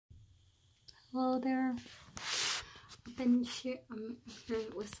Hello there. I've been here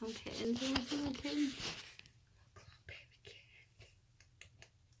with some kittens. You want to see my kitten? Baby kitten.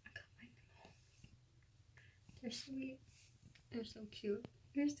 I got my new. They're sweet. They're so cute.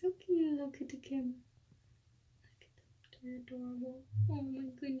 They're so cute. Look at the camera. Look at them. They're adorable. Oh my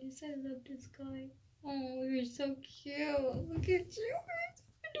goodness, I love this guy. Oh, you're so cute. Look at you. You're so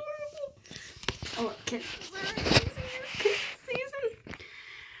adorable. Oh, kittens are amazing. It's kitten season.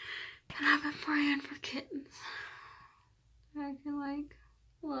 And I've been praying for kittens that I can like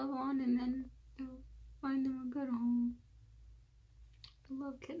love on and then find them a good home. I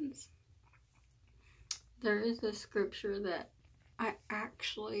love kittens. There is a scripture that I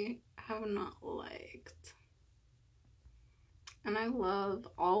actually have not liked. And I love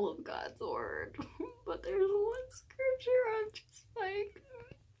all of God's word. But there's one scripture I'm just like,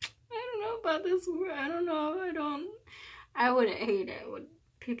 I don't know about this word. I don't know. I wouldn't hate it.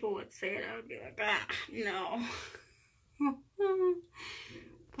 People would say it, I would be like, no.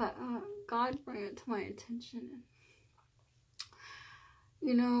 But God brought it to my attention.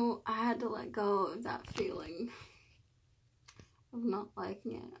 You know, I had to let go of that feeling of not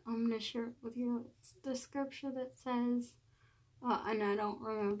liking it. I'm going to share it with you. It's the scripture that says, and I don't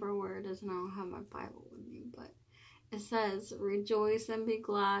remember where it is, and I don't have my Bible with me, but it says, rejoice and be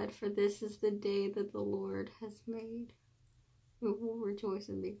glad, for this is the day that the Lord has made. We will rejoice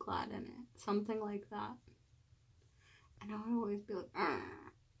and be glad in it. Something like that. And I would always be like,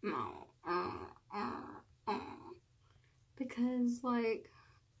 no, because, like,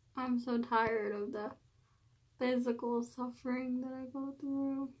 I'm so tired of the physical suffering that I go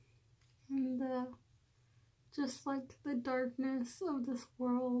through. And just, like, the darkness of this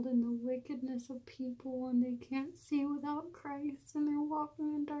world and the wickedness of people. And they can't see without Christ. And they're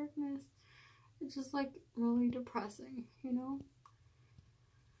walking in darkness. It's just, like, really depressing, you know?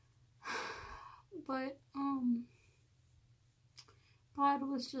 But, God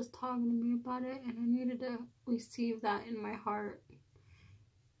was just talking to me about it, and I needed to receive that in my heart,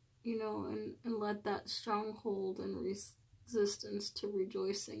 you know, and let that stronghold and resistance to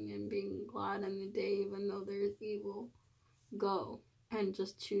rejoicing and being glad in the day, even though there's evil, go. And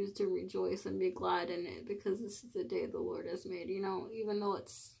just choose to rejoice and be glad in it, because this is the day the Lord has made, you know, even though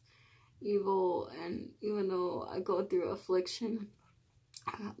it's evil, and even though I go through affliction,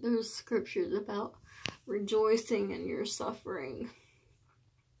 there's scriptures about rejoicing in your suffering.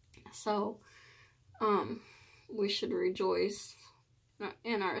 So, we should rejoice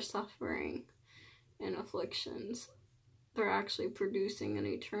in our suffering and afflictions. They're actually producing an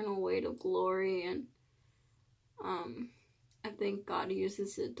eternal weight of glory, and I think God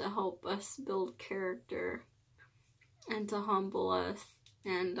uses it to help us build character and to humble us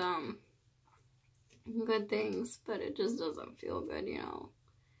and good things, but it just doesn't feel good, you know.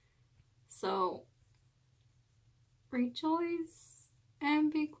 So, rejoice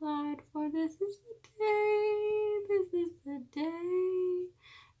and be glad, for this is the day, this is the day,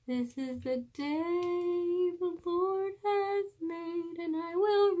 this is the day the Lord has made, and I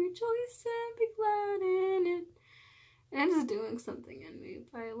will rejoice and be glad in it. And it's doing something in me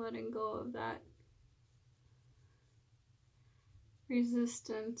by letting go of that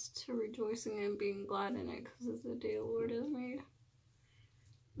resistance to rejoicing and being glad in it, because it's the day the Lord has made.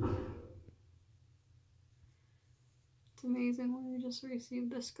 It's amazing when you just receive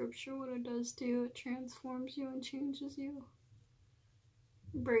the scripture, what it does to you. It transforms you and changes you.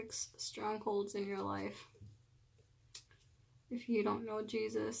 It breaks strongholds in your life. If you don't know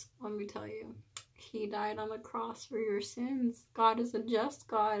Jesus, let me tell you, he died on the cross for your sins. God is a just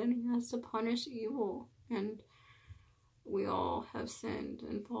God, and he has to punish evil. And we all have sinned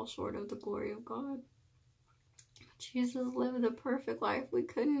and fall short of the glory of God. Jesus lived the perfect life we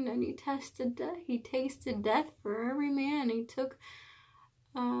couldn't, and he tasted death for every man. He took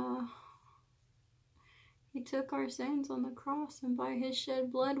our sins on the cross, and by his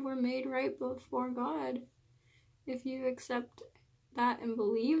shed blood we're made right before God. If you accept that and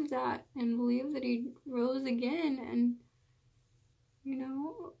believe that he rose again, and you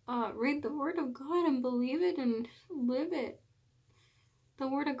know, read the word of God and believe it and live it. The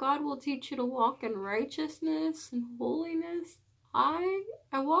word of God will teach you to walk in righteousness and holiness. I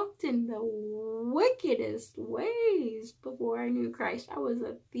walked in the wickedest ways before I knew Christ. I was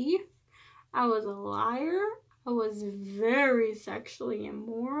a thief. I was a liar. I was very sexually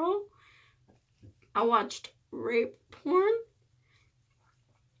immoral. I watched rape porn.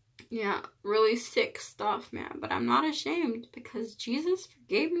 Yeah, really sick stuff, man. But I'm not ashamed, because Jesus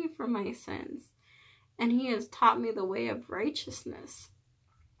forgave me for my sins. And he has taught me the way of righteousness.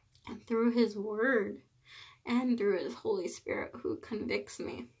 And through his word and through his Holy Spirit who convicts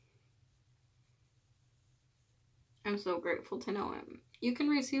me. I'm so grateful to know him. You can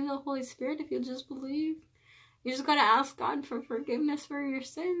receive the Holy Spirit if you just believe. You just gotta ask God for forgiveness for your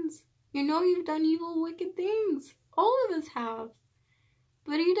sins. You know you've done evil, wicked things. All of us have.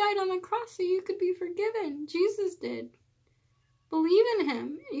 But he died on the cross so you could be forgiven. Jesus did. Believe in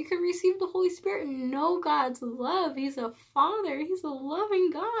him. You can receive the Holy Spirit and know God's love. He's a Father. He's a loving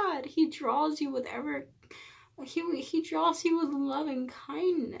God. He draws you with He draws you with loving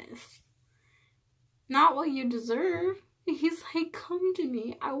kindness. Not what you deserve. He's like, come to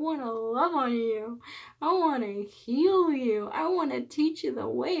me. I want to love on you. I want to heal you. I want to teach you the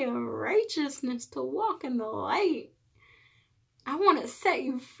way of righteousness, to walk in the light. I want to set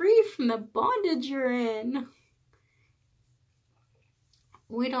you free from the bondage you're in.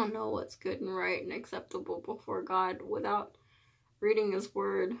 We don't know what's good and right and acceptable before God without reading his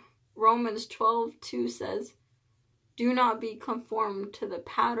word. Romans 12:2 says, do not be conformed to the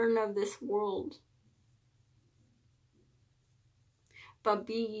pattern of this world, but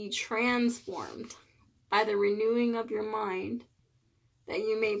be ye transformed by the renewing of your mind, that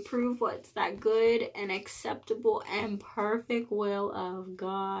you may prove what's that good and acceptable and perfect will of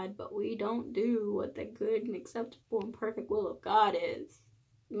God. But we don't do what the good and acceptable and perfect will of God is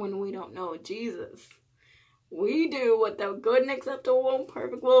when we don't know Jesus. We do what the good and acceptable and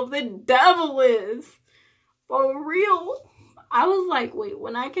perfect will of the devil is. For real. I was like, wait,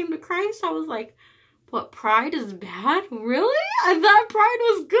 when I came to Christ, I was like, what, pride is bad? Really? I thought pride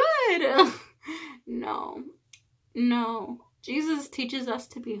was good. No. Jesus teaches us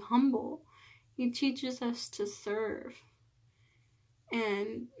to be humble. He teaches us to serve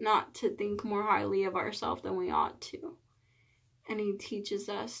and not to think more highly of ourselves than we ought to. And he teaches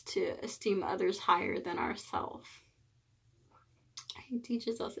us to esteem others higher than ourselves. He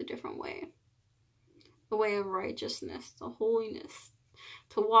teaches us a different way. The way of righteousness, the holiness,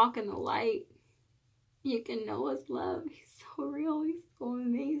 to walk in the light. You can know his love. He's so real. He's so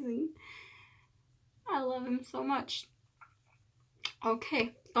amazing. I love him so much.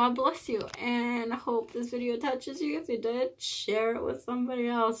 Okay, God bless you, and I hope this video touches you. If it did, share it with somebody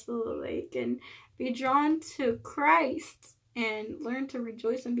else so they can be drawn to Christ and learn to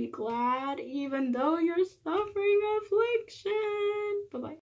rejoice and be glad even though you're suffering affliction. Bye-bye.